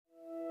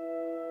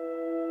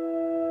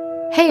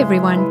Hey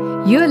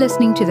everyone, you're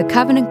listening to the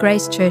Covenant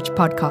Grace Church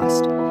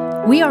podcast.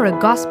 We are a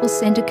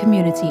gospel-centered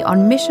community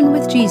on mission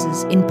with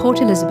Jesus in Port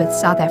Elizabeth,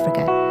 South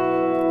Africa.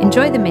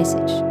 Enjoy the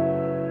message.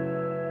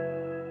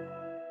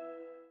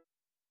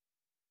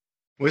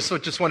 We also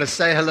just want to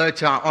say hello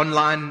to our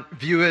online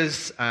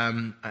viewers.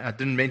 I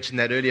didn't mention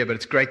that earlier, but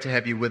it's great to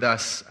have you with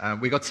us.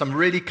 We got some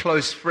really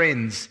close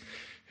friends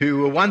who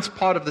were once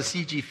part of the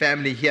CG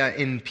family here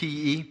in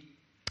PE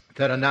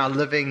that are now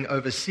living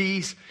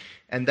overseas.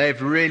 And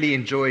they've really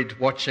enjoyed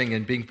watching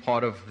and being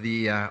part of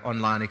the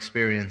online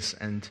experience.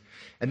 And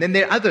then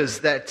there are others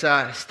that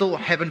still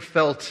haven't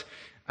felt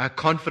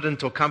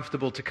confident or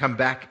comfortable to come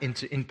back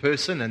in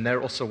person, and they're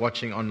also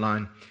watching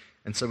online.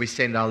 And so we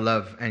send our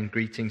love and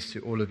greetings to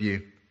all of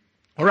you.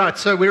 All right,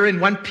 so we're in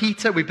 1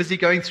 Peter. We're busy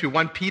going through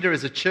 1 Peter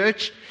as a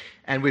church,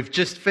 and we've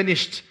just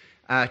finished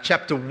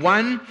chapter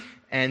 1.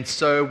 And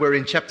so we're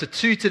in chapter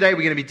 2 today.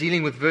 We're going to be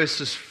dealing with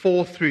verses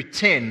 4 through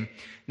 10.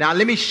 Now,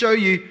 let me show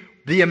you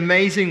the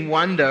amazing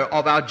wonder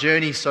of our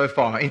journey so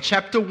far. In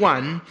chapter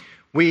 1,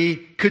 we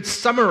could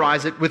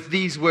summarize it with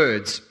these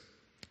words.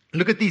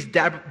 Look at these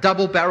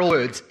double-barrel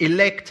words.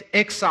 Elect,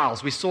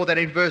 exiles. We saw that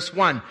in verse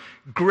 1.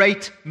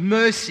 Great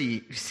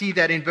mercy. You see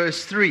that in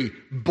verse 3.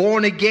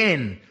 Born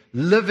again.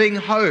 Living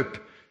hope.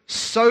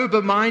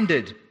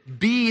 Sober-minded.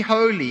 Be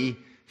holy.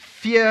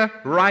 Fear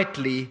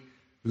rightly.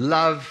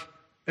 Love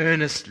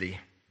earnestly.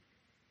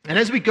 And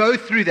as we go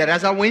through that,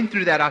 as I went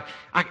through that,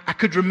 I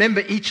could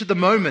remember each of the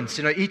moments,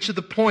 each of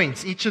the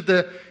points, each of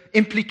the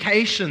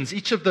implications,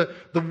 each of the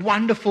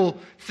wonderful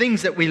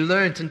things that we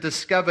learned and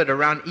discovered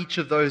around each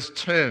of those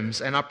terms.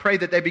 And I pray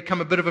that they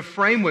become a bit of a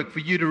framework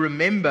for you to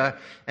remember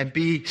and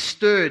be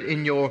stirred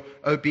in your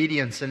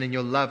obedience and in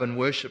your love and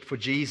worship for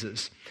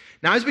Jesus.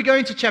 Now, as we go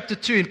into chapter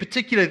 2, in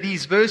particular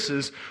these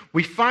verses,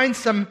 we find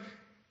some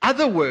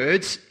other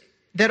words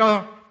that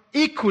are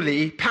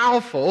equally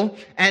powerful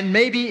and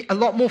maybe a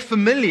lot more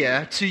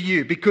familiar to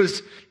you,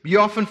 because you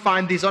often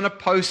find these on a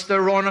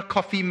poster or on a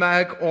coffee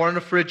mug or on a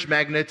fridge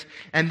magnet,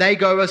 and they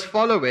go as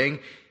following: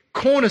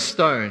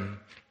 cornerstone,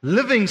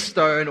 living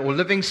stone or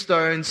living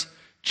stones,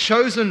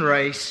 chosen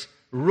race,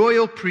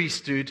 royal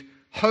priesthood,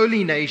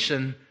 holy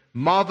nation,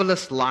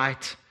 marvelous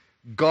light,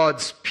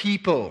 God's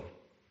people.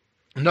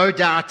 No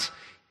doubt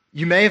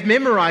you may have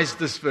memorized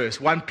this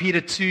verse, 1 Peter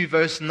 2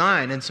 verse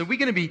 9, and so we're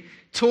going to be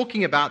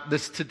talking about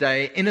this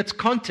today in its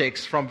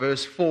context from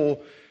verse 4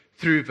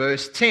 through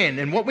verse 10.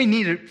 And what we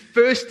need to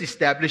first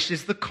establish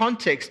is the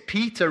context.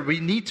 Peter, we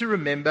need to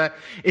remember,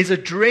 is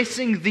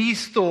addressing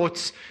these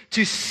thoughts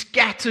to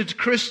scattered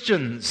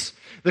Christians.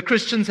 The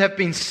Christians have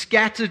been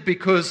scattered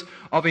because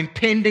of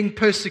impending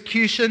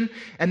persecution,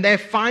 and they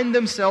find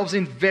themselves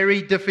in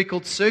very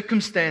difficult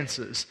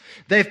circumstances.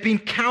 They've been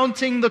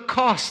counting the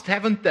cost,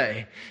 haven't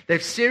they?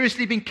 They've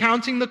seriously been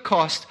counting the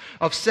cost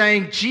of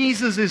saying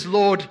Jesus is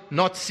Lord,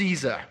 not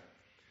Caesar.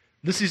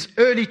 This is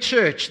early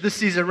church.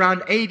 This is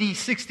around AD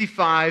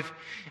 65,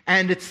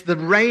 and it's the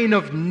reign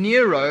of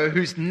Nero,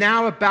 who's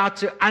now about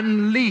to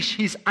unleash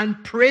his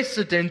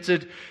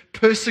unprecedented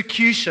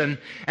persecution.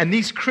 And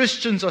these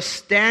Christians are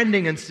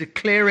standing and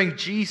declaring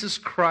Jesus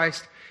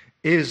Christ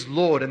is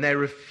Lord, and they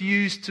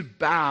refuse to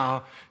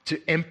bow to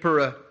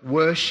emperor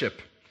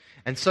worship.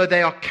 And so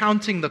they are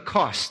counting the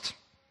cost.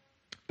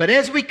 But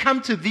as we come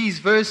to these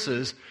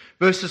verses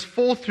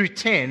 4 through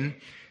 10,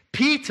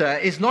 Peter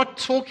is not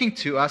talking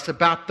to us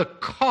about the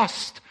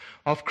cost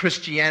of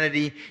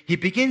Christianity. He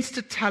begins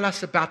to tell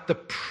us about the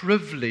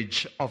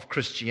privilege of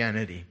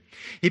Christianity.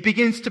 He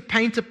begins to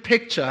paint a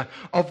picture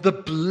of the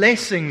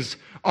blessings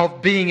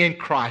of being in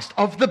Christ,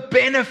 of the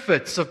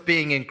benefits of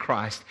being in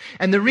Christ.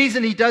 And the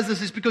reason he does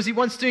this is because he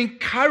wants to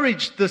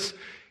encourage this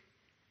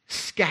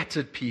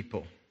scattered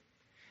people.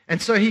 And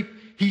so he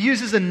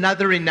uses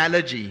another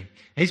analogy.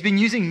 He's been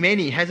using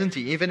many, hasn't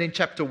he? Even in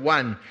chapter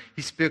 1,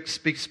 he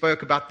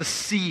spoke about the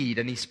seed,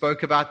 and he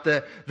spoke about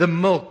the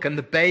milk and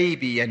the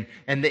baby and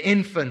the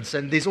infants,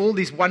 and there's all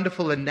these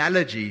wonderful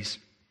analogies.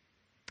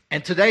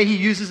 And today he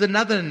uses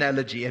another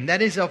analogy, and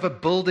that is of a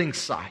building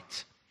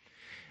site.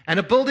 And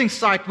a building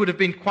site would have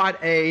been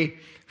quite a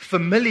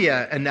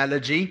familiar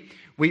analogy.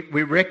 We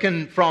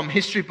reckon from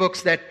history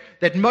books that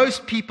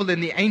most people in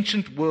the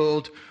ancient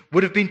world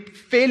would have been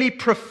fairly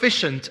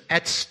proficient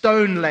at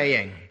stone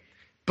laying,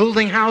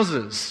 building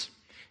houses.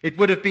 It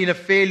would have been a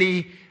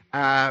fairly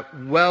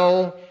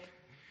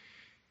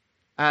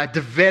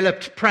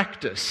developed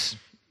practice,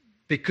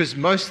 because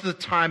most of the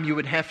time you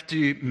would have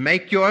to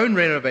make your own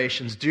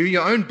renovations, do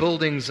your own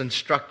buildings and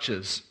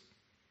structures.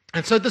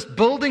 And so this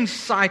building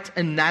site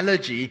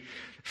analogy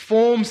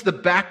forms the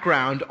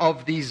background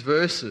of these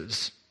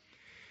verses.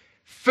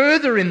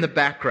 Further in the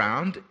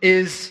background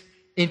is,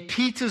 in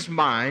Peter's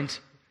mind,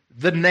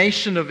 the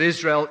nation of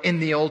Israel in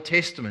the Old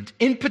Testament.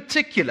 In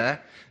particular,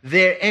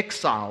 their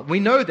exile. We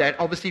know that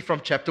obviously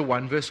from chapter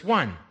 1, verse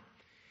 1.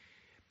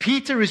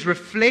 Peter is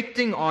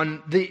reflecting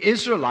on the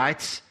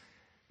Israelites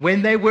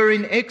when they were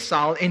in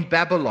exile in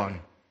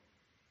Babylon.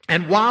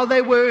 And while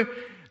they were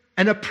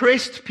an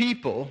oppressed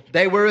people,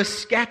 they were a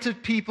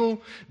scattered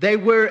people, they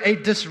were a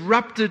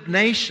disrupted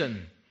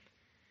nation.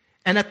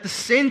 And at the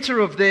center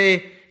of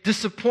their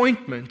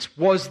disappointment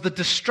was the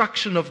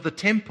destruction of the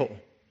temple.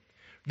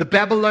 The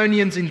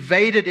Babylonians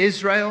invaded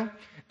Israel,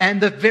 and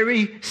the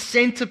very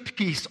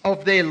centerpiece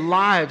of their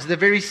lives, the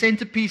very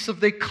centerpiece of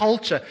their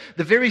culture,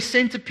 the very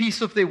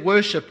centerpiece of their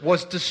worship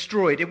was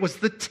destroyed. It was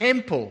the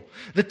temple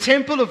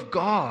of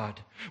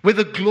God, where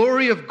the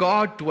glory of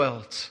God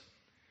dwelt.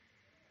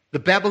 The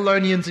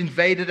Babylonians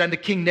invaded under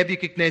King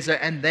Nebuchadnezzar,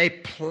 and they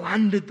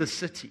plundered the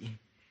city,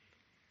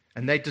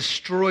 and they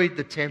destroyed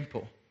the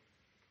temple.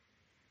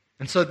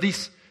 And so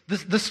this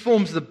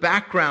forms the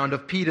background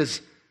of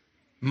Peter's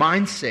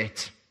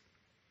mindset.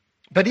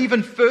 But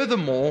even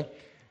furthermore,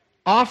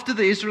 after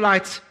the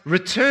Israelites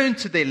returned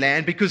to their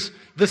land, because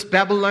this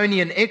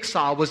Babylonian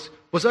exile was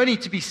only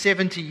to be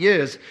 70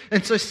 years,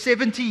 and so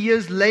 70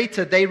 years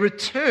later they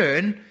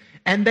return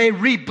and they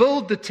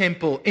rebuild the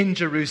temple in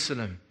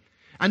Jerusalem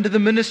under the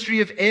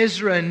ministry of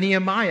Ezra and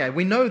Nehemiah.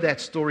 We know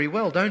that story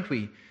well, don't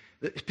we?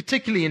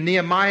 Particularly in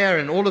Nehemiah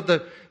and all of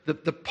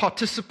the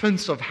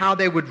participants of how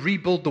they would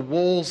rebuild the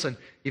walls and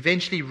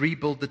eventually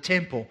rebuild the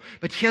temple.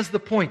 But here's the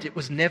point, it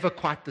was never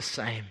quite the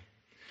same.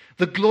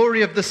 The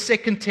glory of the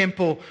second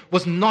temple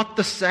was not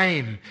the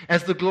same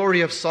as the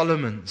glory of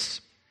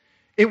Solomon's.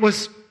 It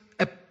was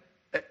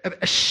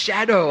a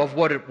shadow of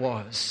what it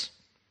was.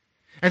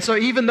 And so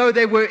even though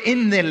they were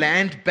in their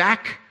land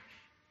back,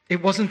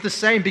 it wasn't the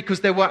same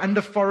because they were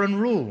under foreign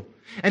rule.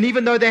 And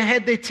even though they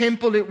had their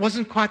temple, it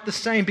wasn't quite the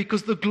same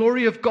because the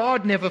glory of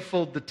God never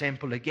filled the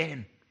temple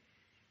again.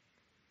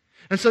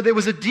 And so there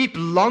was a deep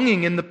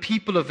longing in the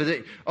people of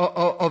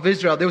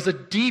Israel. There was a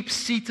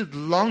deep-seated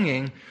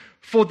longing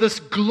for this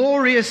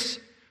glorious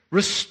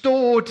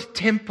restored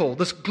temple,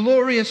 this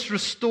glorious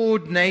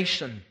restored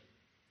nation.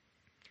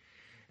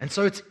 And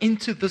so it's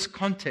into this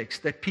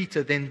context that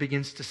Peter then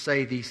begins to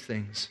say these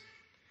things.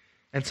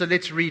 And so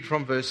let's read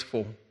from verse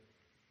 4.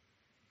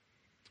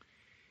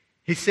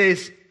 He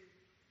says,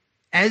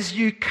 "As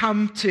you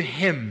come to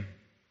him,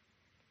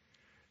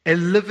 a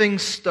living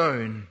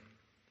stone,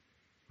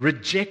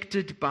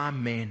 rejected by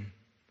men,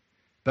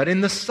 but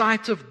in the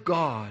sight of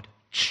God,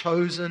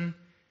 chosen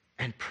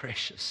and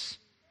precious.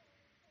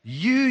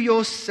 You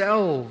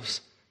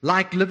yourselves,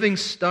 like living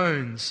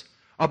stones,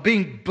 are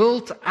being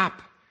built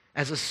up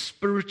as a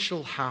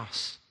spiritual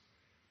house,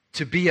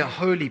 to be a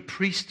holy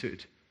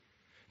priesthood,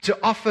 to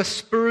offer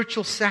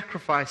spiritual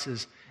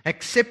sacrifices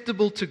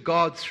acceptable to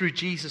God through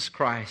Jesus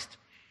Christ.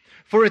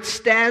 For it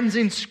stands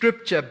in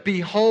Scripture,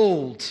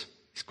 behold,"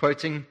 he's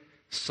quoting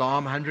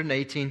Psalm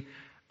 118,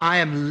 "I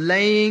am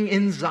laying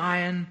in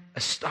Zion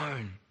a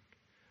stone,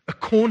 a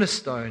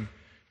cornerstone,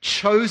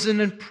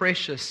 chosen and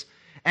precious,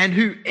 and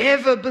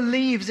whoever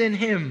believes in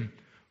him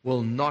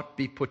will not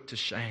be put to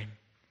shame.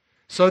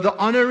 So the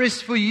honor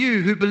is for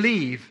you who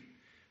believe,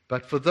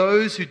 but for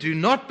those who do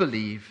not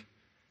believe,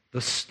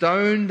 the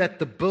stone that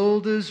the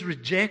builders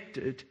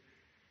rejected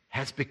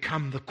has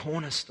become the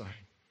cornerstone,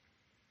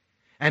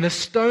 and a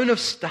stone of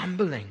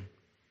stumbling,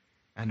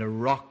 and a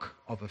rock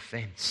of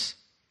offense.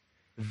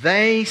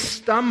 They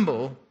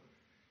stumble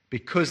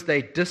because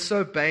they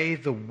disobey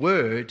the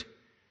word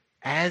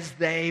as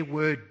they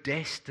were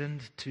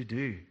destined to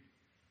do.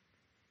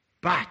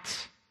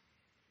 But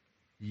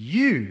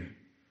you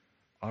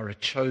are a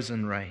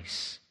chosen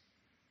race,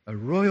 a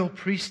royal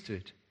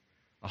priesthood,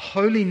 a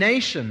holy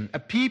nation, a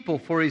people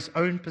for his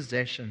own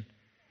possession,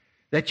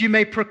 that you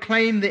may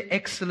proclaim the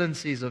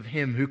excellencies of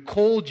him who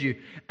called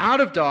you out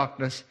of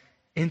darkness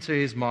into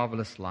his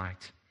marvelous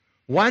light.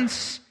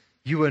 Once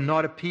you were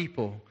not a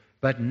people,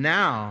 but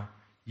now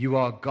you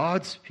are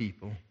God's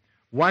people.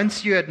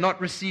 Once you had not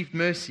received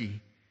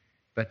mercy,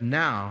 but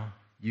now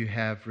you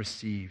have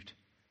received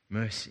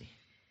mercy."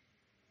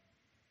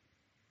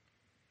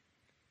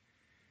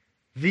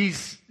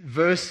 These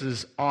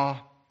verses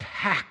are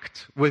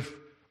packed with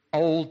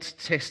Old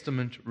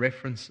Testament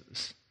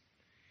references.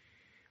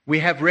 We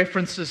have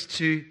references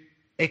to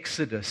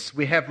Exodus.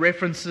 We have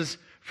references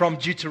from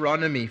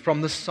Deuteronomy,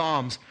 from the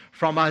Psalms,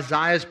 from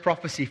Isaiah's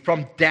prophecy,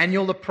 from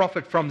Daniel the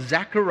prophet, from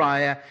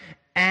Zechariah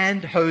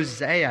and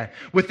Hosea.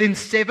 Within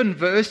 7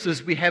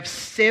 verses, we have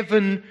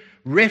 7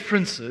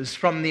 references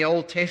from the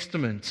Old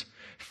Testament.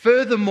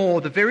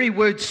 Furthermore, the very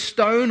word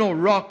stone or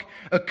rock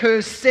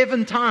occurs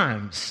 7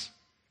 times.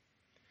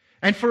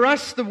 And for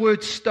us, the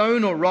word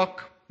stone or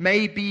rock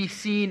may be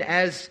seen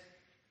as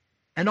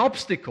an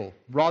obstacle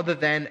rather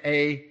than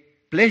a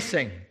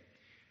blessing.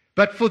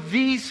 But for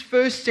these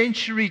first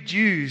century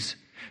Jews,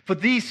 for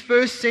these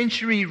first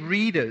century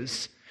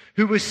readers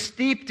who were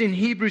steeped in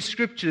Hebrew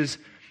scriptures,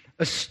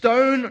 a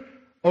stone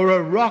or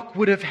a rock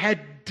would have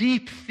had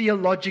deep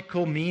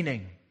theological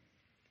meaning.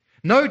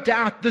 No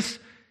doubt this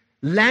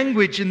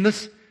language in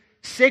this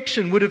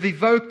section would have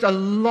evoked a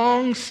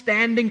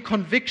long-standing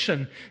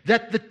conviction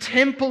that the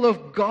temple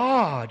of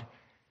God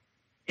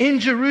in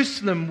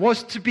Jerusalem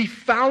was to be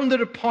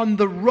founded upon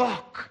the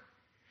rock.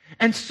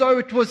 And so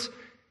it was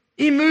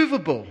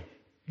immovable.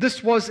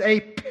 This was a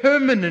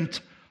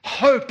permanent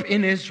hope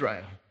in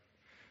Israel,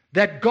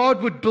 that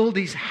God would build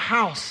his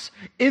house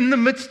in the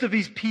midst of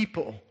his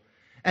people,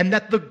 and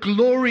that the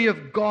glory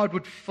of God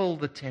would fill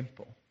the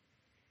temple.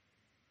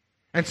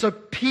 And so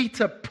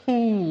Peter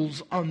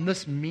pulls on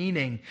this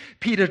meaning.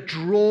 Peter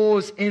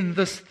draws in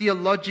this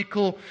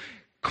theological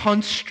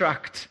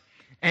construct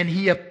and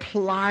he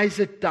applies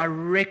it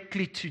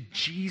directly to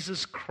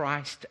Jesus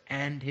Christ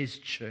and his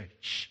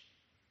church.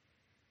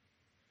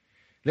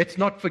 Let's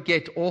not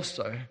forget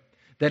also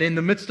that in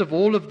the midst of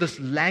all of this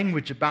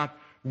language about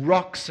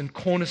rocks and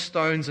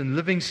cornerstones and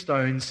living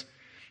stones,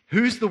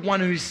 who's the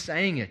one who's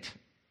saying it?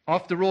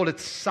 After all,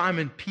 it's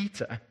Simon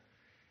Peter.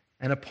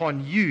 And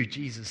upon you,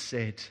 Jesus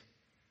said,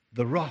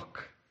 the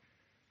rock,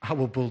 I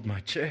will build my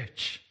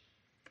church.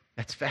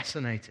 That's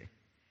fascinating.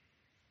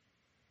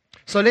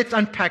 So let's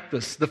unpack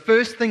this. The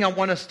first thing I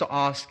want us to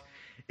ask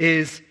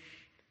is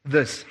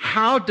this: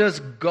 how does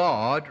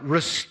God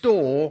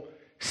restore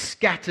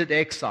scattered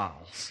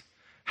exiles?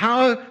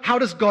 How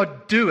does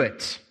God do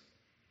it?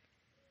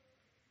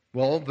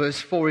 Well, verse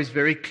 4 is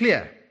very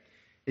clear.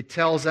 It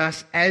tells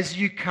us, as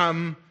you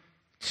come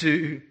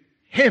to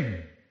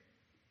him,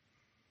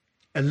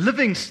 a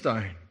living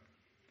stone,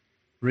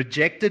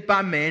 rejected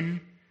by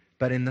men,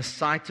 but in the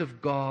sight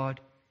of God,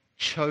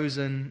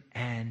 chosen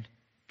and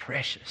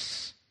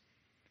precious.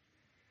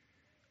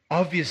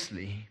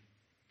 Obviously,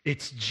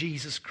 it's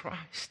Jesus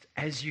Christ.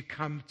 As you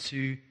come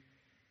to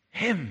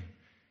him,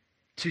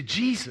 to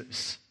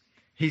Jesus,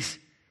 he's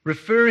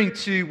referring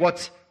to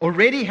what's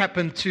already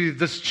happened to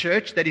this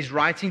church that he's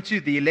writing to,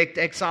 the elect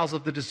exiles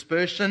of the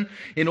dispersion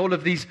in all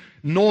of these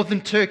northern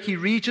Turkey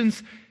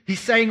regions. He's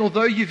saying,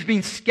 although you've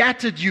been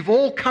scattered, you've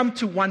all come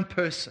to one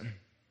person.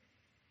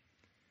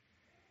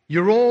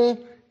 You're all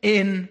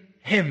in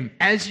him.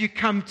 As you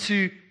come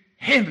to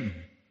him,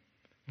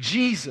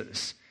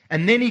 Jesus.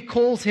 And then he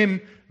calls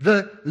him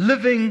the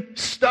living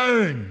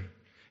stone.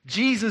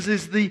 Jesus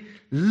is the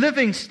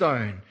living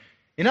stone.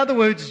 In other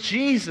words,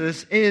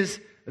 Jesus is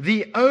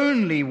the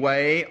only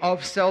way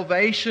of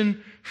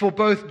salvation for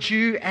both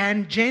Jew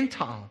and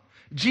Gentile.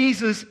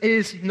 Jesus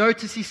is,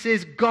 notice he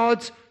says,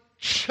 God's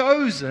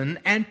chosen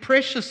and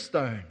precious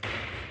stone.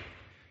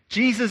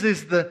 Jesus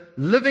is the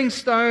living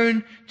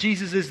stone.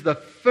 Jesus is the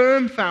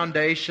firm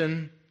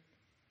foundation.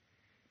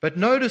 But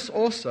notice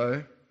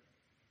also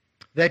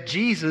that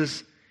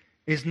Jesus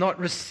is not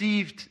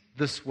received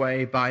this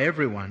way by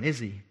everyone, is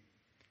he?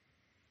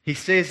 He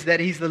says that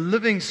he's the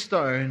living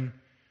stone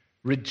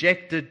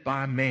rejected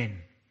by men.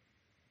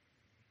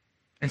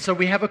 And so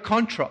we have a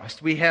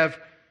contrast. We have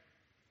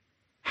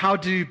how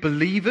do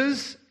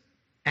believers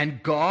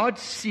and God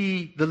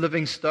see the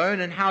living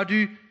stone, and how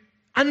do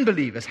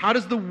unbelievers, how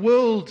does the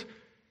world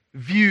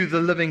view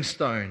the living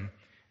stone?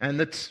 And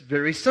it's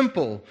very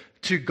simple.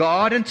 To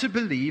God and to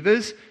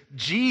believers,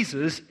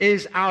 Jesus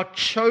is our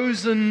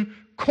chosen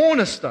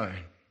cornerstone.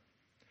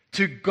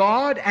 To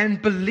God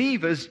and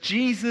believers,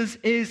 Jesus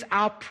is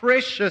our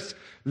precious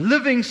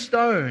living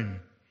stone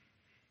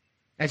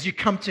as you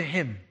come to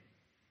him.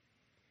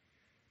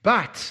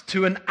 But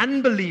to an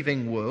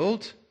unbelieving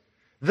world,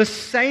 the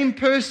same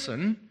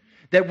person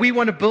that we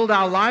want to build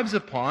our lives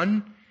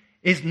upon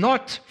is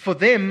not for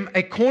them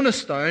a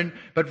cornerstone,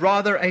 but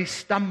rather a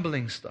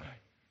stumbling stone.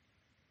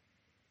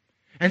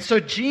 And so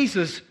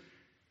Jesus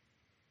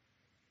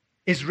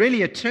is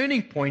really a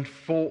turning point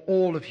for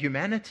all of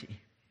humanity.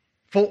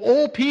 For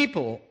all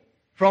people,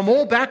 from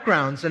all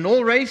backgrounds and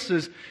all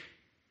races,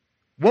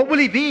 what will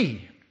he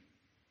be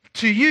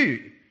to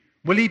you?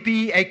 Will he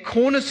be a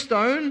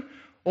cornerstone,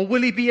 or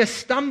will he be a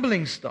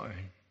stumbling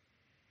stone?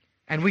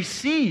 And we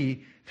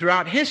see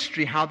throughout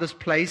history how this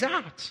plays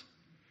out.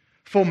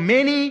 For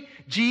many,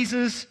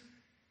 Jesus,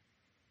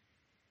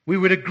 we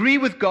would agree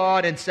with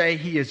God and say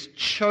he is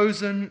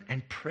chosen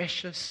and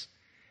precious,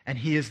 and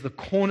he is the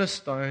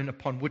cornerstone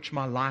upon which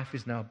my life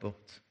is now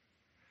built.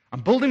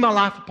 I'm building my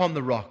life upon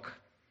the rock,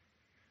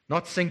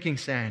 not sinking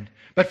sand.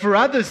 But for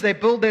others, they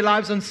build their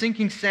lives on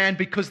sinking sand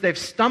because they've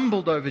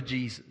stumbled over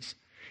Jesus.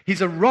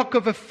 He's a rock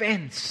of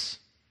offense.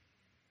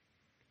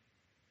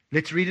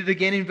 Let's read it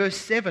again in verse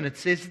 7. It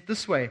says it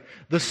this way: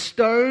 the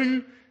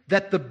stone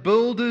that the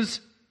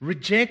builders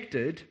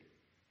rejected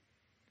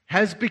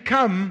has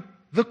become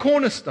the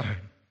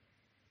cornerstone,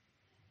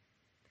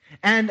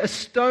 and a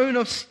stone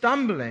of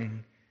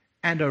stumbling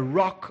and a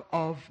rock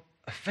of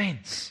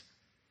offense.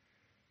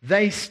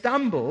 They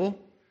stumble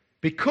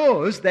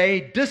because they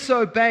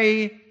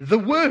disobey the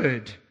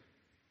word,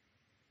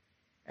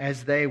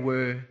 as they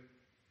were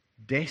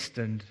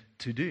destined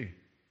to do.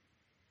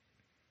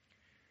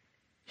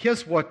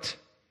 Here's what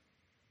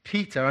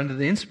Peter, under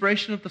the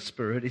inspiration of the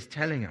Spirit, is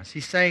telling us.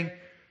 He's saying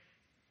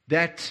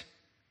that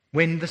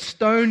when the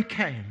stone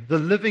came, the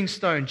living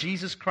stone,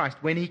 Jesus Christ,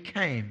 when he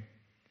came,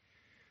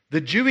 the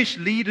Jewish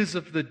leaders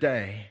of the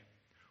day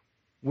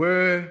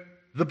were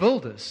the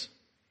builders.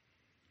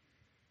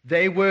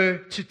 They were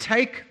to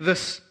take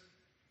this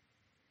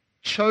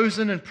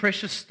chosen and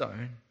precious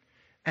stone,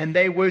 and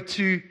they were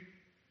to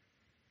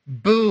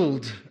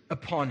build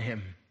upon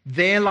him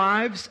their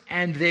lives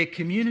and their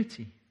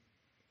community.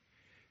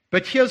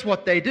 But here's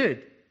what they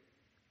did.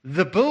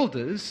 The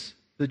builders,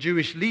 the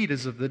Jewish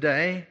leaders of the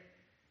day,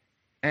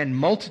 and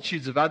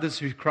multitudes of others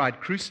who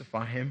cried,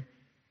 "Crucify him,"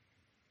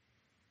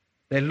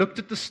 they looked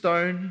at the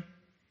stone,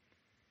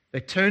 They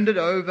turned it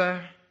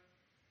over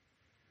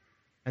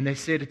and they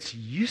said, it's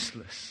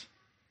useless.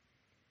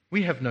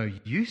 We have no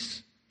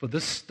use for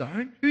this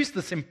stone. Who's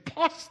this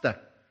imposter?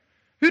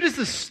 Who does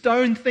this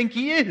stone think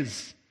he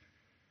is?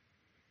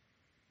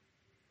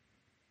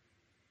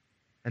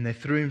 And they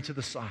threw him to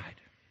the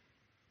side.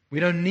 We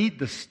don't need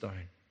this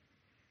stone.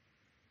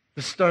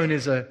 The stone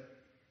is a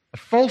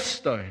false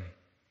stone.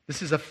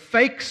 This is a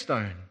fake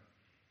stone.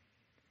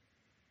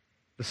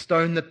 The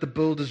stone that the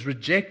builders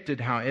rejected,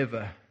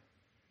 however,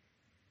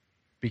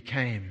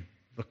 became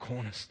the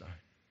cornerstone.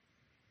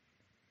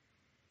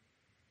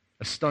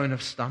 A stone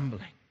of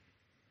stumbling.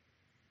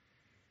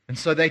 And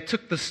so they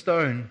took the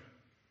stone,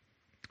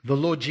 the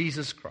Lord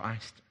Jesus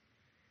Christ,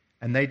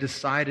 and they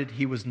decided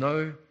he was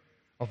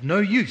of no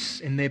use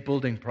in their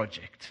building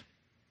project.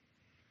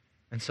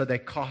 And so they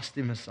cast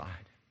him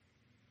aside.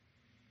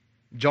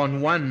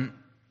 John 1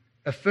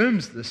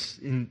 affirms this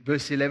in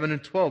verse 11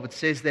 and 12. It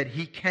says that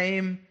he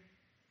came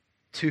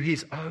to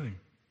his own.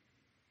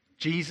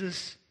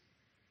 Jesus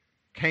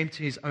came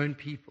to his own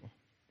people,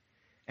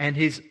 and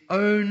his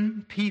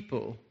own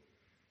people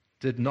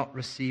did not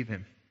receive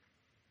him.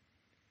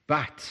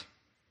 But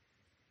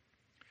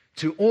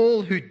to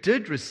all who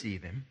did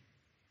receive him,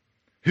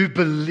 who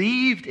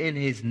believed in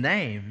his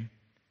name,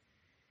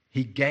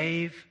 he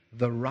gave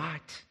the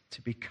right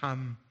to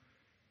become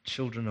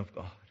children of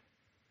God.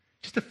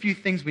 Just a few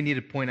things we need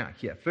to point out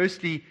here.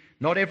 Firstly,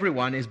 not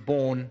everyone is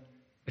born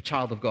a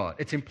child of God.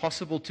 It's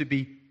impossible to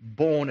be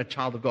born a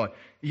child of God.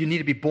 You need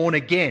to be born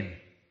again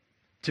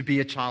to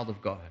be a child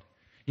of God.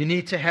 You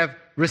need to have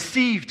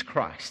received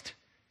Christ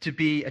to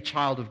be a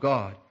child of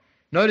God.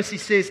 Notice he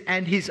says,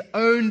 and his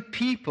own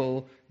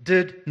people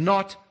did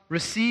not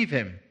receive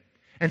him.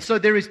 And so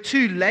there is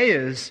two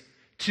layers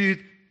to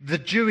the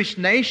Jewish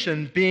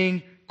nation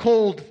being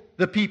called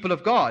the people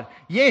of God.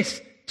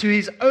 Yes, to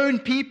his own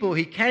people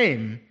he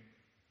came,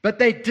 but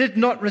they did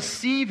not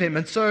receive him.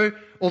 And so,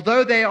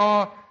 although they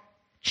are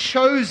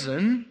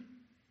chosen,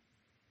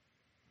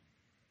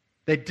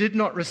 they did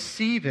not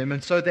receive him,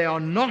 and so they are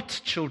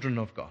not children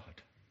of God.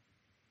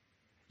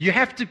 You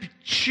have to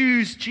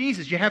choose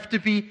Jesus. You have to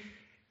be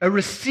a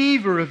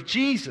receiver of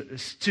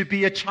Jesus to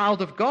be a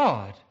child of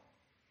God.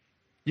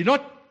 You're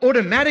not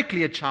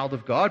automatically a child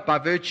of God by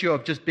virtue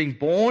of just being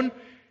born.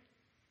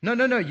 No.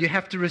 You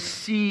have to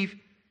receive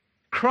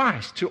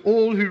Christ. To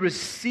all who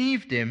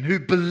received him, who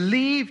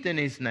believed in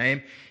his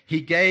name,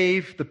 he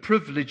gave the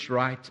privileged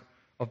right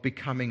of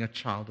becoming a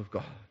child of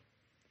God.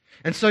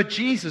 And so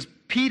Jesus,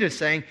 Peter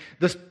saying,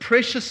 this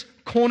precious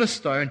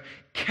cornerstone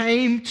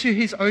came to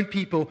his own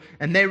people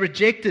and they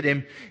rejected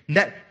him.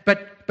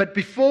 But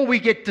before we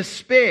get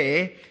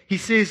despair, he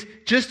says,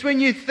 just when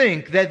you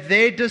think that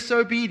their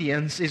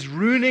disobedience is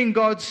ruining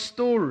God's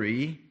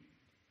story,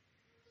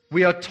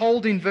 we are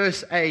told in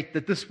verse 8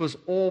 that this was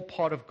all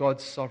part of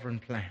God's sovereign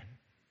plan.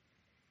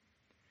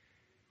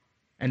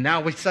 And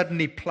now we're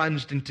suddenly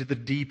plunged into the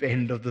deep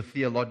end of the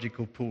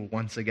theological pool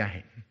once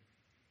again.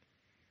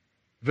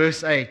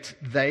 Verse 8,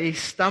 they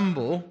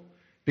stumble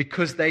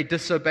because they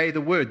disobey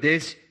the word.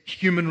 There's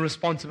human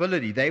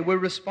responsibility. They were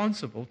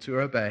responsible to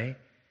obey.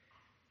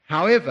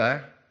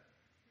 However,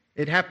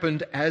 it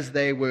happened as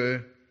they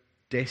were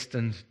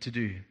destined to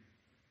do.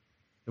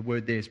 The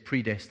word there is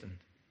predestined.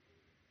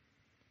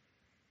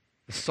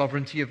 The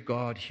sovereignty of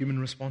God, human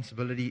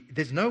responsibility,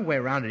 there's no way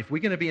around it. If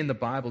we're going to be in the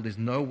Bible, there's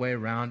no way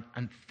around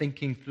and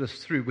thinking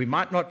this through. We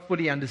might not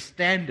fully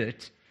understand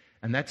it,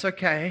 and that's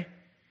okay,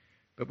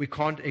 but we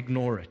can't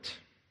ignore it.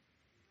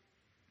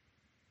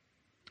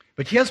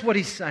 But here's what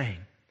he's saying.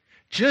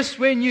 Just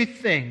when you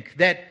think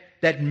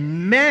that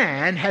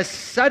man has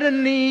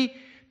suddenly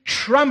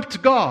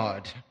trumped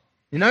God,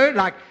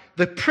 like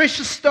the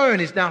precious stone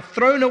is now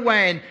thrown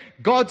away and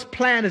God's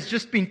plan has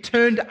just been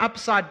turned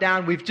upside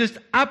down. We've just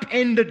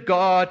upended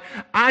God.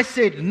 I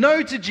said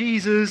no to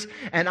Jesus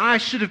and I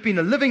should have been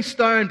a living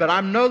stone, but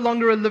I'm no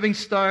longer a living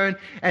stone,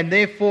 and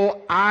therefore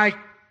I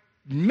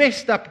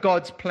messed up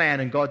God's plan.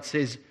 And God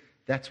says,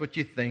 that's what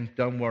you think.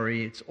 Don't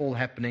worry. It's all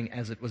happening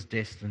as it was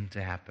destined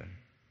to happen.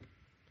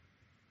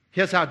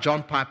 Here's how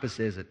John Piper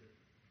says it.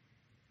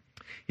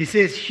 He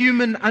says,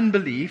 human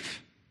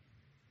unbelief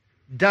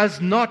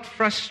does not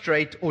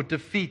frustrate or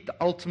defeat the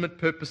ultimate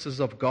purposes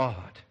of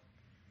God.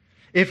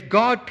 If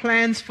God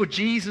plans for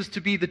Jesus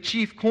to be the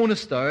chief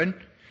cornerstone,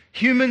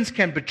 humans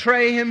can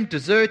betray him,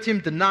 desert him,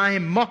 deny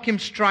him, mock him,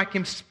 strike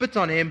him, spit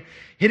on him,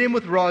 hit him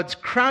with rods,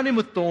 crown him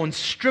with thorns,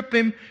 strip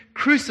him,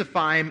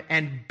 crucify him,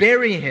 and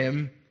bury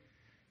him.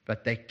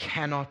 But they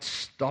cannot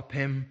stop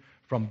him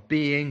from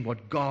being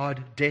what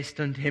God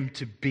destined him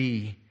to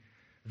be,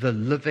 the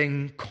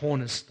living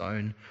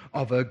cornerstone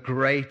of a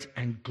great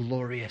and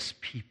glorious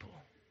people.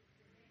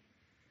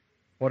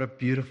 What a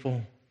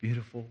beautiful,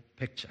 beautiful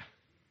picture.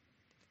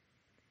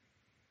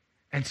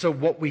 And so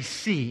what we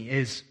see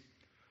is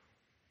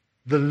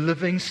the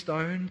living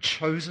stone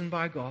chosen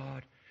by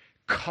God,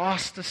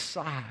 cast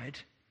aside,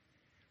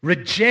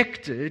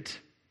 rejected,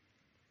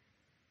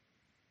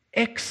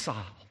 exiled.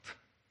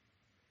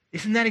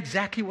 Isn't that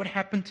exactly what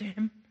happened to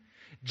him?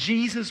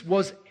 Jesus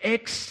was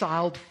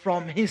exiled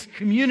from his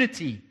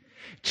community.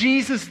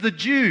 Jesus the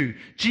Jew,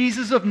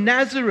 Jesus of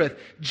Nazareth,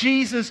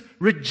 Jesus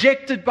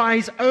rejected by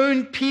his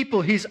own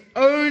people. His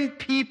own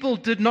people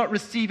did not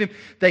receive him.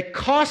 They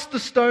cast the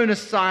stone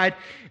aside.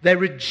 They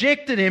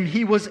rejected him.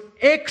 He was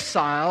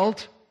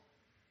exiled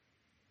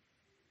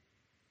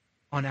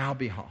on our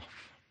behalf,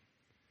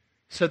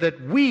 so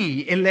that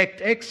we, elect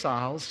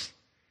exiles,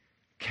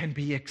 can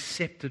be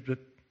accepted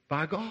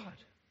by God.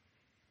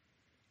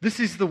 This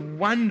is the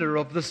wonder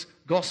of this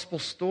gospel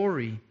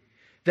story,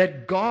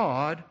 that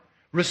God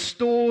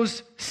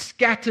restores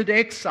scattered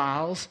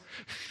exiles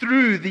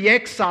through the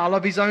exile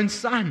of his own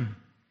Son.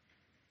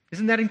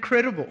 Isn't that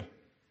incredible?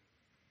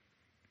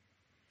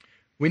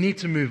 We need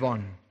to move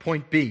on.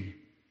 Point B.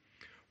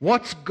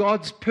 What's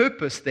God's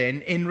purpose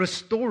then in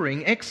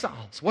restoring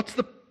exiles? What's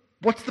the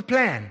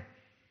plan?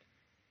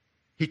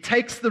 He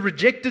takes the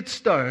rejected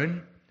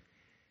stone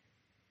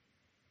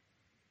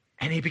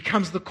and he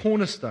becomes the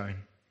cornerstone.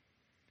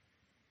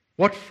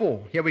 What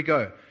for? Here we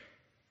go.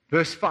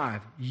 Verse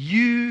 5.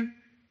 You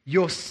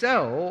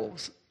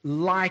yourselves,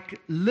 like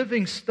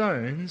living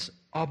stones,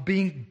 are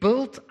being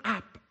built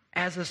up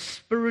as a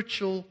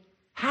spiritual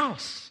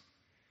house,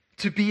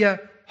 to be a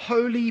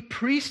holy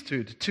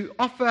priesthood, to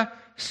offer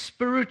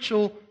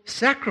spiritual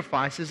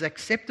sacrifices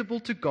acceptable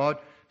to God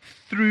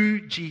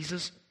through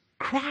Jesus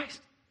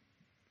Christ.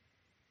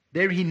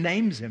 There he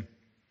names him.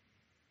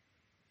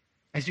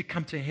 As you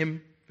come to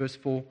him, verse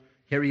 4,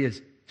 here he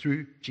is,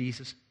 through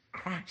Jesus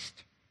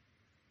Christ.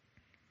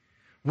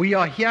 We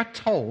are here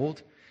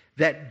told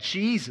that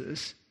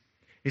Jesus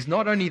is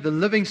not only the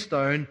living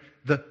stone,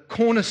 the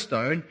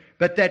cornerstone,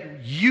 but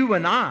that you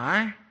and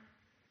I,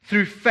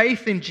 through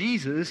faith in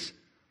Jesus,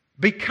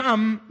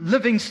 become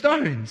living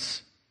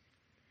stones.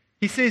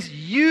 He says,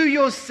 you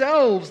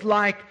yourselves,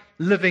 like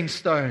living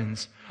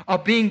stones, are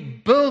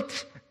being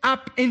built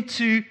up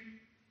into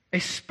a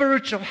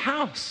spiritual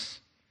house.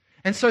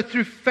 And so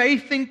through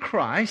faith in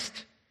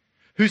Christ,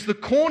 who's the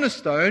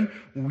cornerstone,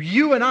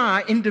 you and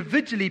I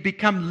individually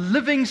become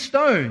living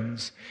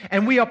stones.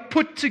 And we are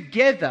put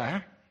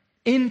together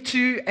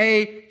into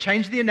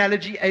change the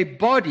analogy, a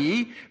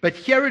body, but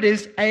here it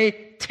is, a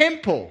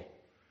temple.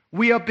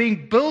 We are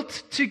being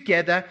built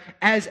together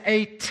as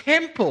a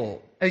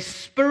temple, a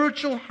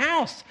spiritual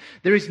house.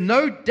 There is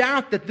no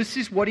doubt that this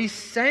is what he's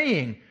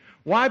saying.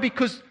 Why?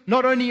 Because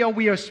not only are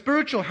we a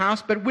spiritual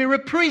house, but we're a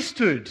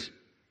priesthood.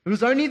 It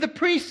was only the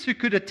priests who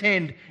could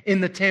attend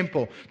in the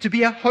temple, to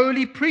be a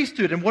holy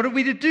priesthood. And what are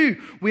we to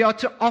do? We are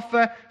to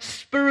offer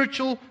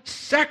spiritual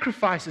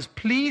sacrifices.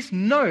 Please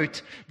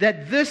note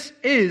that this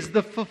is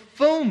the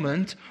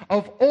fulfillment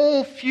of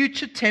all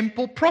future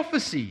temple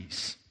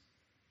prophecies.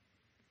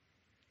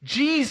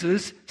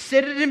 Jesus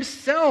said it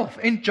himself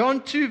in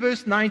John 2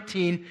 verse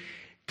 19,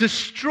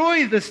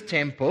 destroy this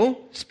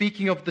temple,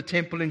 speaking of the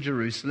temple in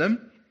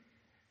Jerusalem,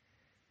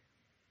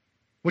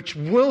 which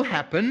will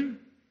happen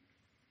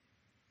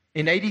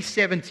in AD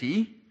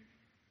 70,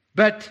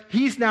 but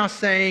he's now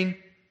saying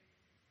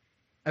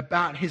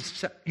about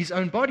his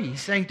own body.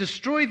 He's saying,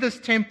 destroy this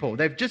temple.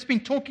 They've just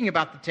been talking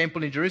about the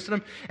temple in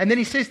Jerusalem, and then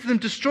he says to them,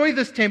 destroy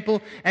this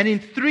temple, and in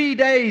 3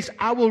 days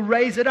I will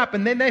raise it up.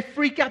 And then they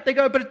freak out. They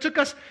go, but it took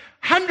us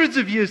hundreds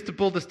of years to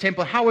build this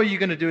temple. How are you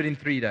going to do it in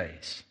 3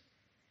 days?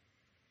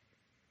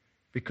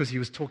 Because he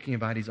was talking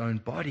about his own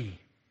body.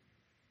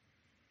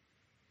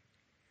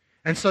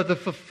 And so the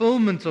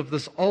fulfillment of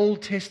this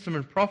Old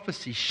Testament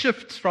prophecy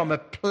shifts from a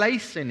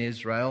place in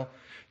Israel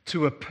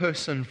to a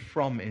person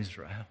from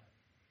Israel.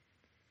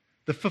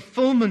 The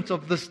fulfillment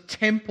of this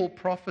temple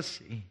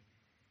prophecy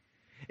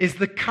is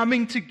the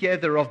coming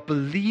together of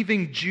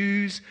believing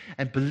Jews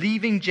and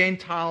believing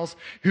Gentiles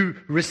who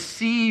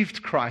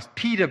received Christ.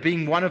 Peter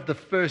being one of the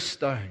first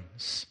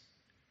stones,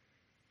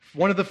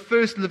 one of the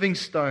first living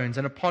stones.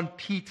 And upon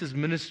Peter's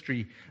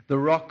ministry, the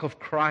rock of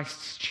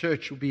Christ's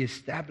church will be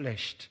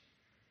established.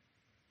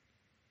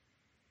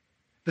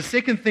 The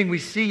second thing we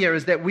see here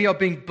is that we are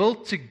being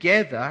built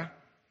together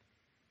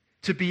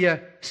to be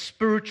a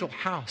spiritual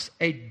house,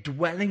 a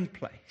dwelling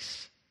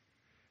place.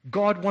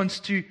 God wants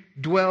to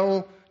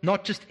dwell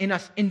not just in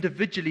us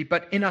individually,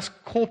 but in us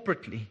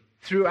corporately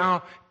through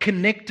our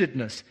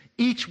connectedness.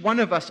 Each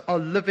one of us are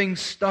living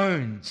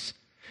stones.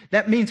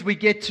 That means we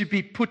get to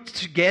be put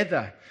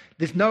together.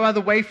 There's no other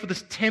way for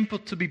this temple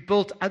to be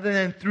built other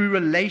than through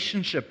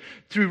relationship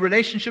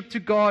to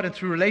God and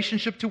through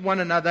relationship to one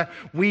another.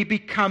 We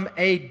become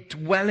a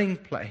dwelling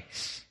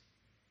place.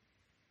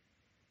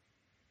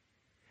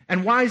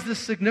 And why is this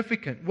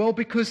significant? Well,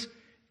 because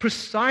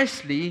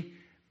precisely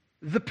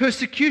the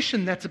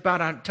persecution that's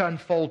about to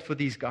unfold for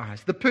these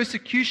guys, the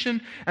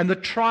persecution and the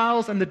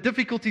trials and the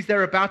difficulties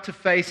they're about to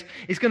face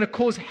is going to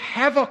cause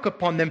havoc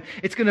upon them.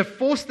 It's going to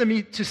force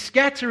them to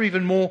scatter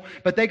even more,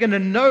 but they're going to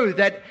know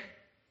that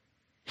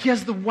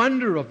here's the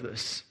wonder of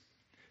this,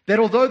 that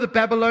although the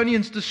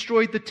Babylonians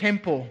destroyed the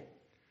temple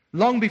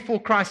long before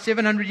Christ,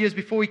 700 years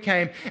before he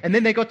came, and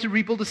then they got to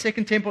rebuild the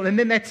second temple, and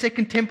then that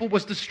second temple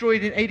was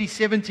destroyed in AD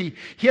 70,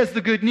 here's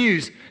the good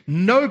news.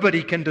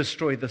 Nobody can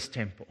destroy this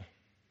temple.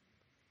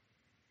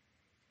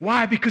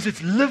 Why? Because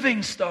it's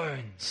living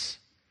stones.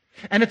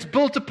 And it's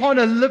built upon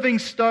a living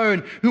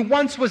stone who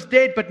once was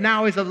dead but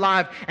now is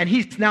alive, and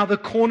he's now the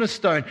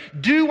cornerstone.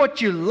 Do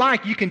what you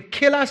like. You can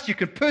kill us, you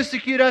can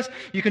persecute us,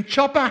 you can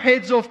chop our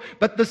heads off,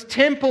 but this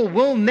temple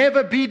will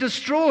never be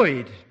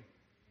destroyed.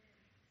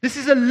 This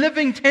is a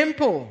living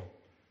temple.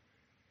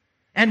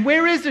 And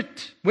where is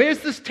it?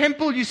 Where's this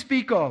temple you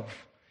speak of?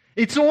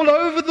 It's all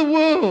over the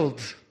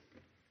world.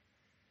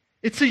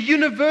 It's a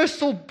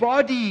universal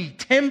body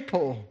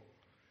temple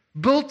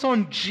built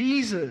on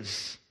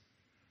Jesus.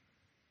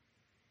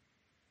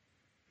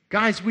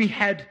 Guys, we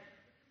had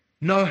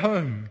no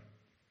home,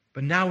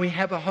 but now we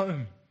have a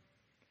home.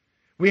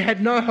 We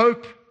had no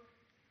hope,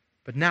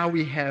 but now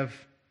we have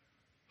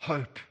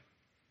hope.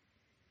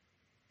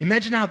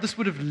 Imagine how this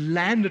would have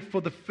landed for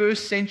the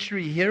first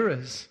century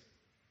hearers.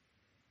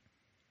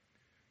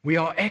 We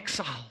are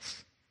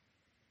exiles,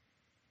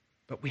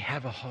 but we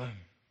have a home,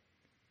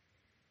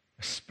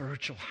 a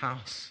spiritual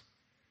house.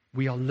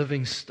 We are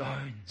living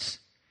stones,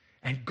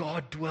 and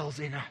God dwells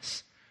in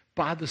us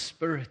by the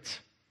Spirit.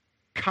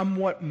 Come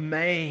what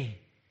may,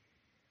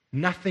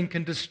 nothing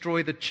can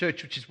destroy the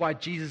church, which is why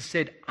Jesus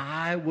said,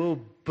 I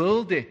will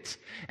build it,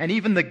 and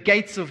even the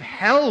gates of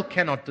hell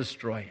cannot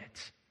destroy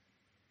it.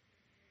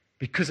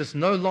 Because it's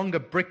no longer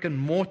brick and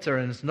mortar,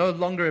 and it's no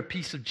longer a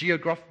piece of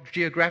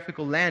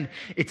geographical land.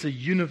 It's a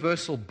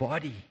universal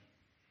body.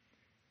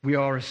 We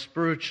are a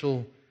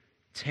spiritual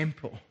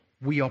temple.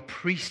 We are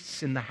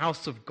priests in the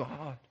house of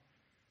God.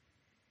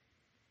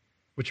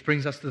 Which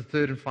brings us to the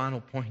third and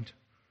final point.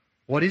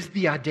 What is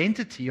the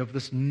identity of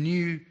this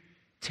new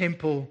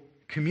temple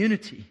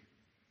community?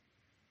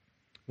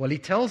 Well, he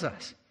tells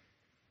us,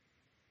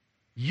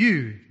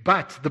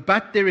 the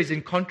but there is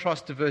in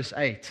contrast to verse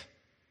 8.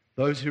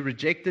 Those who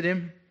rejected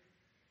him,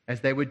 as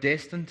they were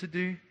destined to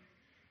do.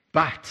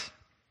 But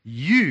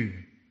you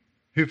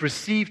who've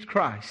received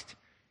Christ,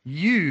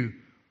 you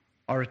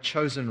are a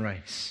chosen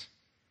race.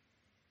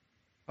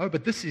 Oh,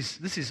 but this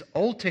is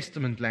Old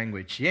Testament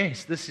language.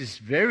 Yes, this is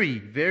very,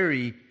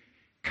 very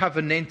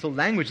covenantal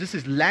language. This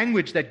is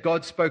language that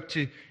God spoke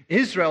to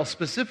Israel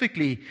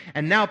specifically.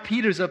 And now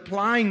Peter's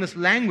applying this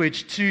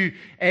language to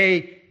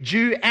a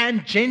Jew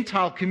and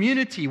Gentile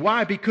community.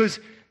 Why? Because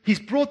he's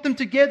brought them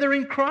together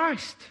in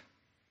Christ.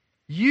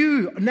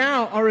 You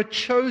now are a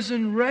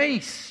chosen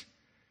race.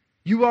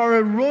 You are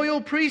a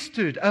royal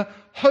priesthood, a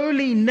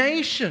holy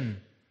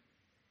nation.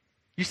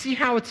 You see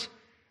how it's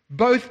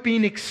both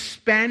been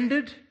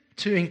expanded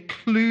to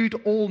include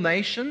all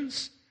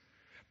nations,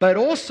 but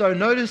also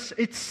notice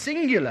it's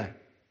singular.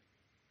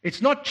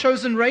 It's not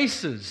chosen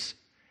races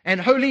and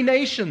holy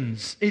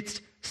nations. It's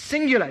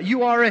singular.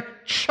 You are a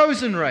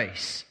chosen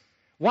race.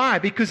 Why?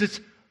 Because it's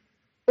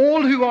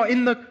all who are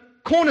in the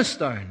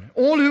cornerstone,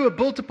 all who are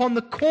built upon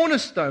the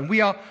cornerstone.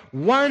 We are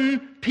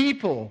one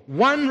people,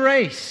 one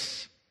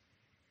race.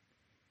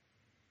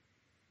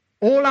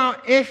 All our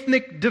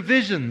ethnic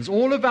divisions,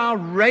 all of our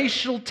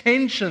racial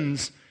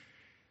tensions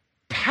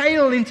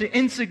pale into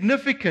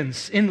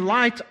insignificance in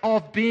light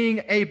of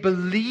being a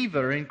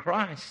believer in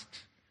Christ.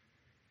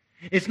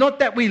 It's not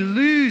that we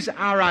lose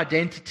our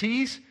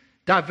identities.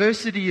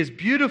 Diversity is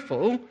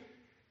beautiful,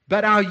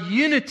 but our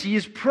unity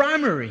is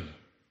primary.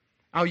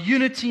 Our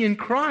unity in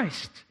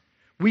Christ.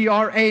 We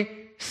are a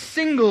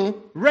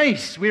single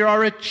race. We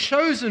are a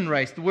chosen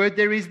race. The word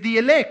there is the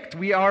elect.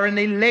 We are an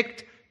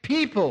elect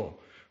people.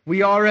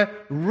 We are a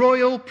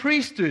royal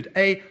priesthood,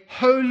 a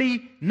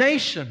holy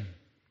nation.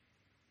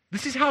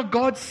 This is how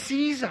God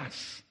sees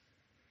us.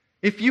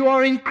 If you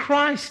are in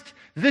Christ,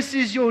 this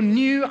is your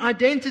new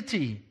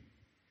identity.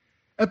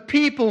 A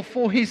people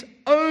for His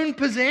own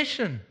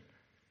possession,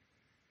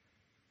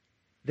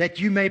 that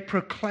you may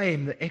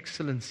proclaim the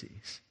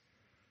excellencies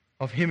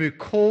of Him who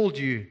called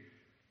you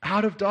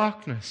out of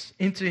darkness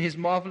into His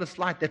marvelous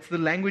light. That's the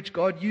language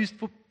God used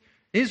for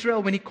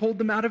Israel when He called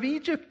them out of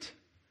Egypt.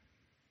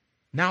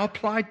 Now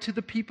applied to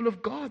the people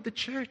of God, the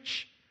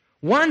church.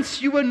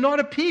 Once you were not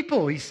a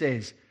people, He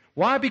says.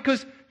 Why?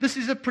 Because this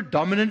is a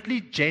predominantly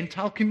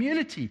Gentile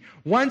community.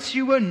 Once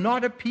you were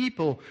not a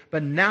people,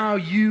 but now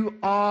you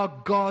are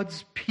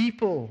God's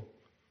people.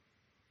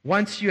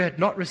 Once you had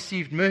not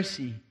received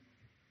mercy,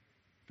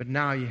 but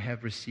now you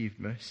have received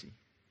mercy.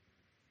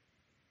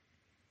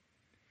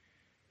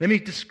 Let me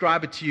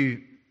describe it to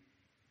you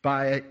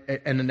by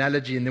an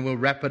analogy, and then we'll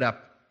wrap it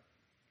up.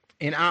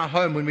 In our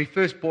home, when we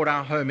first bought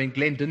our home in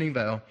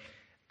Glendinning,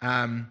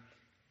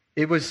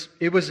 it was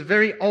a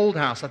very old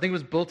house. I think it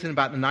was built in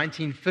about the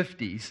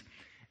 1950s,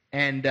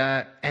 and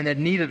it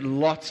needed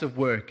lots of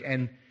work.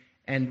 And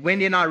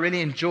Wendy and I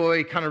really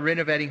enjoy kind of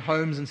renovating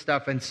homes and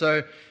stuff. And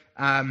so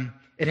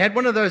it had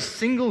one of those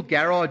single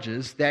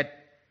garages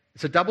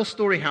it's a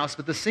double-story house,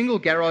 but the single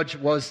garage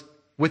was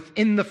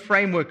within the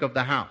framework of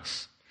the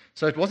house.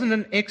 So it wasn't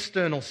an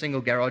external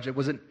single garage. It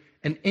was an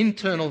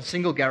internal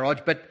single garage,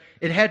 but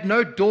it had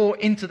no door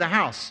into the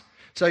house.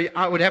 So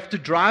I would have to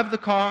drive the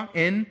car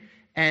in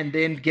and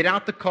then get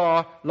out the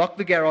car, lock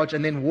the garage,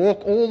 and then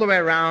walk all the way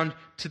around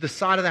to the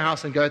side of the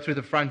house and go through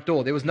the front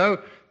door. There was no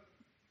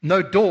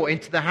door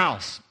into the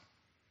house.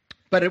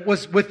 But it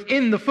was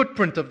within the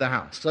footprint of the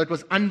house, so it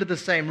was under the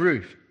same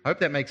roof. I hope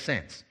that makes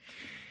sense.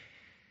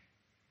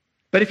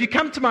 But if you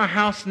come to my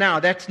house now,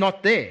 that's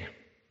not there.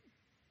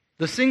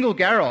 The single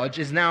garage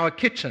is now a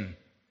kitchen.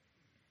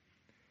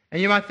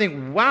 And you might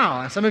think,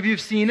 wow, some of you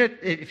have seen it.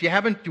 If you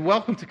haven't, you're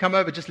welcome to come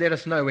over. Just let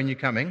us know when you're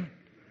coming.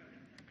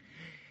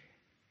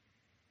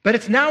 But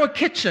it's now a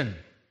kitchen.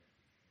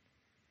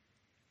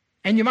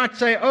 And you might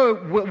say, oh,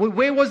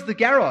 where was the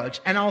garage?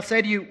 And I'll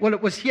say to you, well,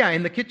 it was here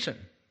in the kitchen.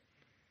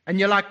 And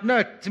you're like, no,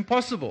 it's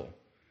impossible.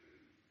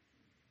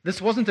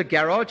 This wasn't a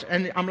garage.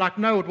 And I'm like,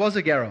 no, it was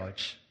a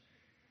garage.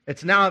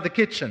 It's now the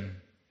kitchen.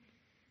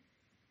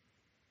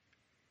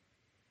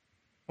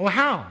 Well,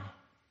 how?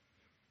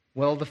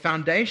 Well, the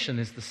foundation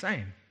is the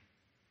same.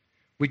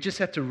 We just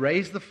had to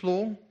raise the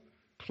floor,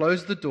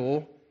 close the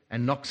door,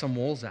 and knock some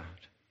walls out.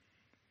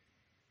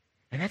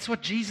 And that's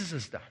what Jesus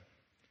has done.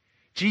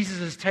 Jesus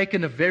has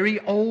taken a very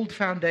old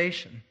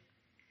foundation,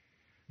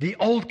 the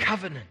old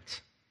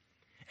covenant,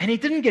 and he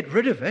didn't get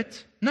rid of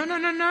it.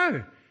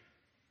 No.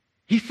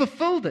 He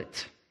fulfilled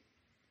it.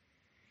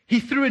 He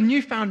threw a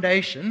new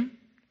foundation.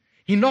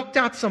 He knocked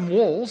out some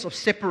walls of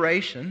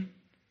separation,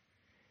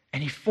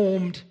 and he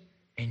formed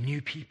a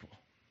new people,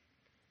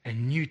 a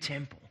new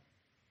temple.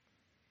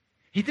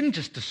 He didn't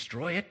just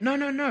destroy it.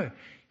 No.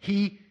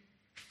 He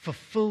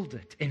fulfilled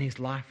it in his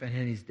life and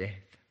in his death.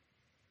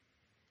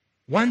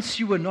 Once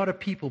you were not a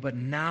people, but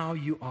now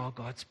you are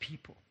God's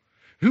people.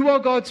 Who are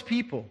God's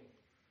people?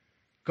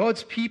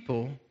 God's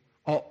people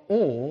are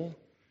all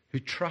who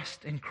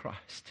trust in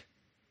Christ.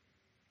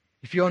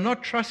 If you are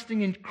not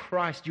trusting in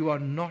Christ, you are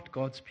not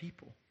God's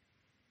people.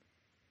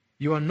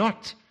 You are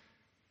not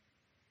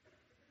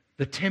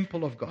the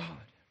temple of God.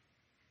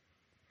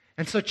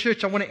 And so,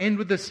 church, I want to end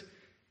with this.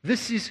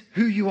 This is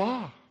who you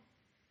are.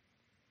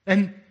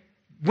 And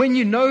when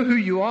you know who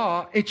you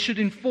are, it should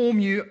inform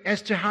you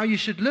as to how you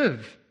should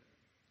live.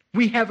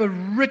 We have a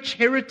rich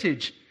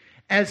heritage.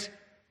 As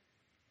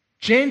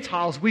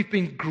Gentiles, we've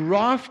been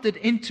grafted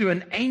into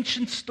an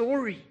ancient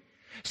story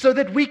so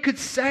that we could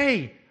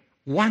say,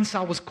 once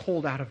I was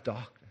called out of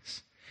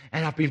darkness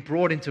and I've been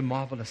brought into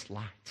marvelous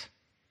light.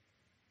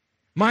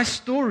 My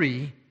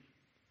story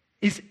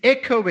is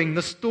echoing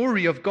the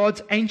story of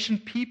God's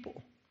ancient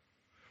people,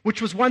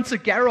 which was once a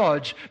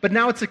garage, but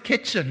now it's a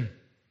kitchen.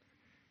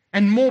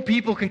 And more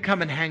people can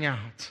come and hang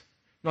out,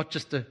 not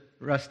just a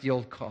rusty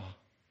old car.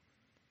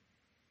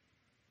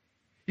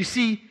 You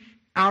see,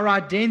 our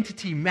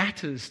identity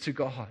matters to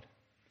God,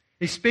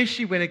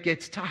 especially when it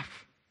gets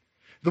tough.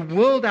 The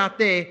world out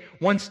there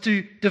wants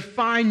to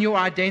define your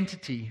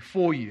identity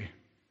for you.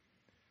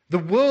 The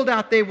world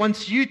out there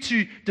wants you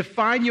to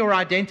define your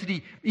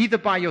identity either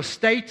by your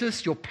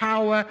status, your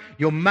power,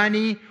 your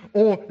money,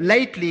 or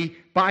lately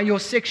by your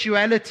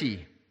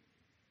sexuality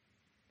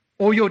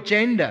or your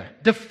gender.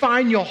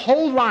 Define your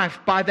whole life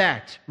by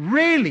that.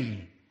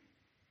 Really?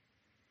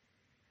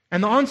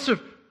 And the answer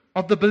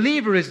of the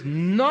believer is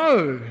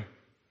no.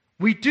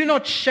 We do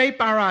not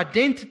shape our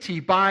identity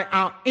by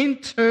our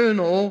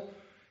internal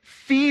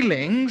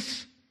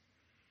feelings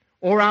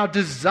or our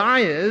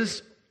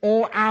desires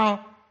or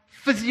our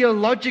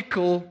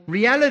physiological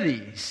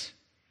realities.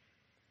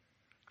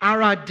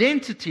 Our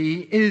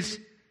identity is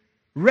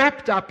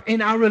wrapped up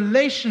in our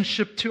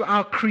relationship to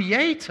our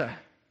Creator.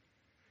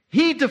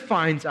 He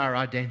defines our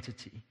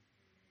identity.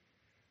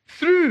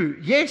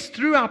 Through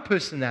our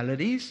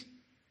personalities.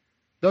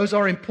 Those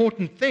are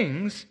important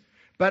things,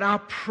 but our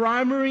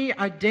primary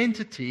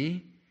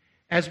identity,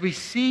 as we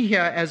see here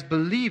as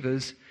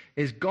believers,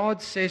 is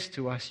God says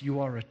to us,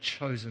 you are a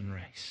chosen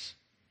race.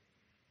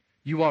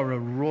 You are a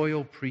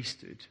royal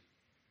priesthood.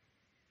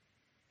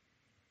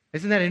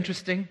 Isn't that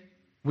interesting?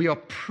 We are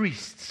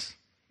priests.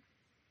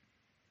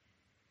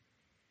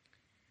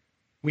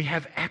 We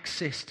have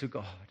access to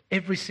God,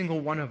 every single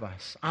one of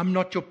us. I'm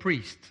not your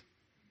priest.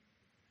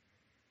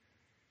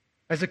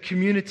 As a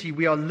community,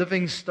 we are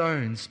living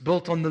stones,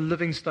 built on the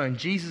living stone.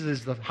 Jesus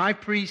is the high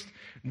priest.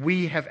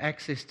 We have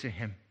access to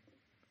him.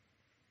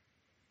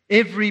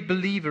 Every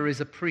believer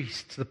is a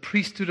priest, the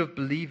priesthood of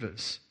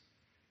believers.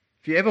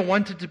 If you ever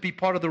wanted to be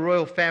part of the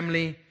royal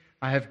family,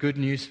 I have good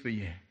news for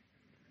you.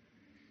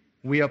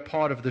 We are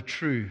part of the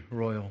true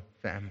royal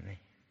family.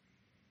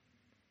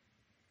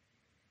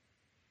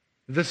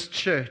 This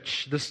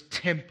church, this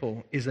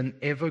temple, is an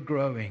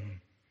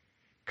ever-growing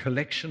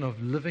collection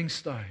of living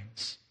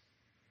stones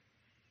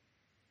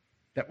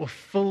that will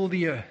fill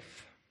the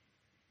earth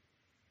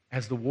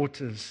as the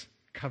waters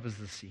covers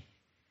the sea.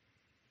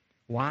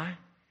 Why?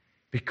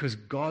 Because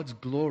God's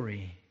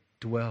glory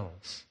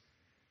dwells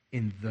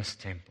in this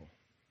temple.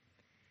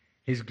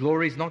 His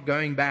glory is not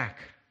going back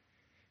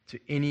to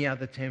any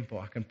other temple.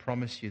 I can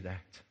promise you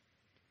that.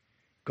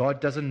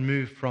 God doesn't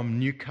move from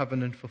new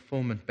covenant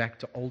fulfillment back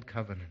to old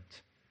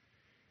covenant.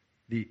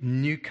 The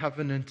new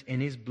covenant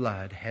in his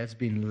blood has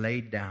been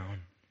laid down.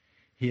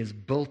 He has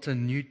built a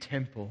new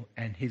temple,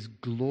 and his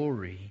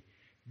glory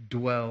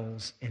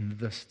dwells in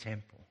this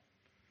temple.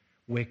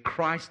 Where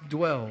Christ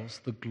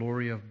dwells, the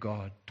glory of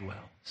God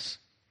dwells.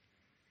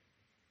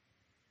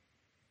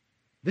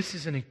 This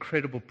is an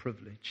incredible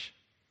privilege.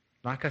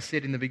 Like I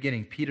said in the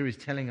beginning, Peter is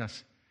telling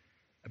us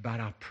about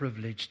our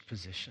privileged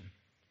position.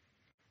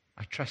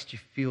 I trust you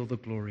feel the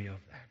glory of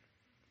that.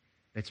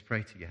 Let's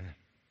pray together.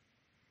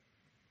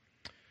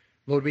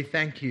 Lord, we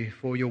thank you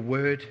for your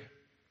word.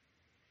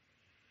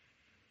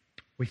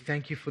 We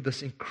thank you for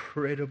this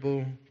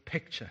incredible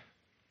picture,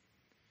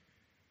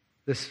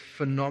 this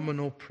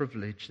phenomenal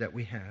privilege that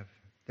we have,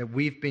 that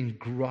we've been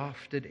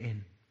grafted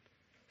in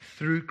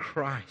through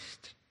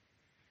Christ.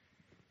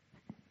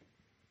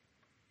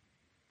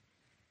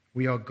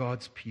 We are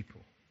God's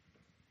people.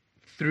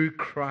 Through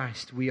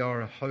Christ, we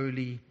are a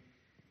holy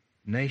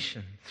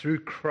nation. Through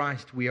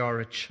Christ, we are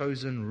a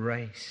chosen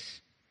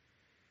race.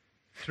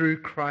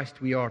 Through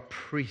Christ, we are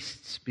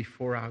priests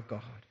before our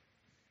God.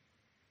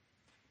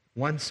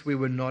 Once we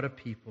were not a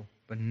people,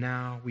 but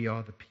now we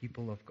are the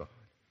people of God.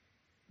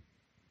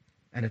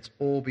 And it's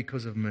all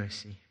because of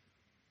mercy.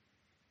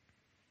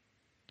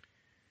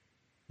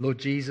 Lord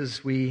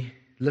Jesus, we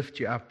lift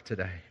you up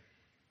today.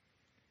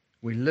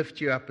 We lift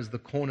you up as the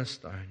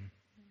cornerstone.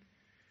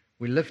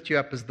 We lift you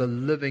up as the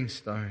living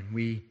stone.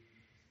 We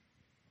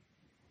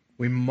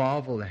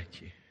marvel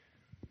at you.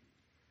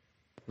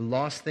 The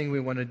last thing we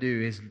want to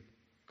do is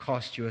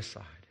cast you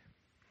aside.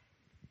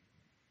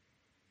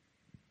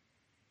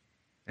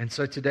 And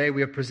so today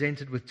we are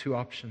presented with two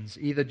options.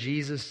 Either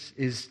Jesus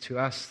is to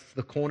us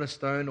the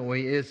cornerstone, or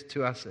he is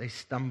to us a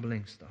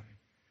stumbling stone.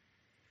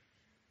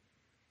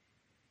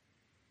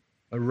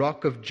 A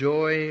rock of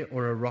joy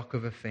or a rock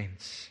of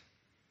offense.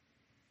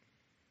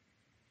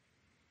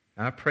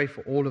 And I pray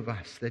for all of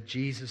us that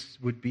Jesus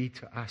would be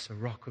to us a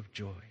rock of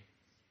joy.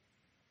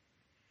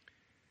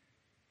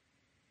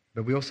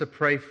 But we also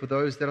pray for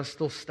those that are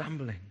still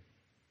stumbling.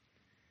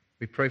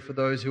 We pray for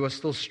those who are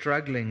still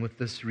struggling with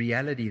this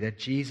reality that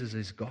Jesus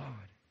is God.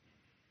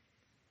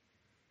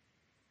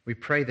 We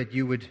pray that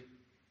you would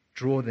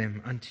draw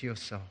them unto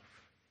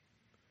yourself.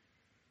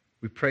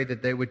 We pray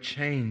that they would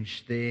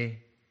change their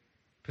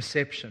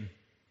perception.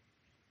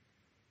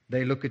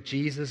 They look at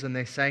Jesus and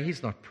they say,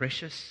 he's not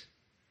precious.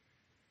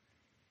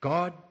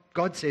 God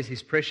says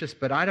he's precious,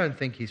 but I don't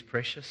think he's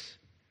precious.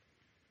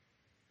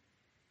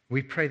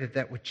 We pray that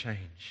that would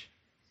change.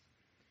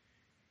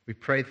 We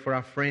pray for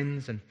our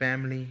friends and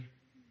family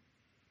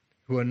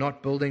who are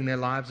not building their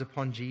lives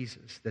upon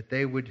Jesus, that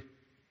they would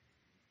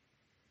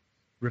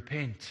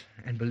repent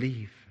and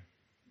believe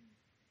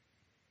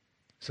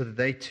so that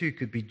they too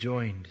could be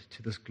joined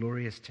to this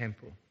glorious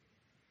temple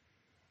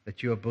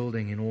that you are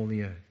building in all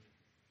the earth.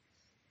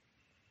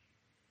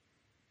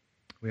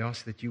 We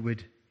ask that you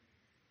would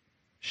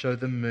show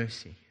them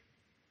mercy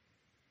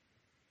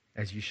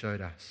as you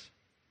showed us.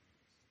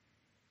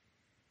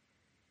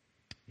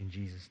 In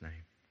Jesus' name,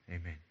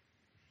 amen.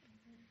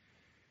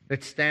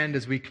 Let's stand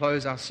as we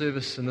close our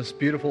service in this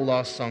beautiful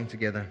last song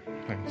together.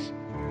 Thanks.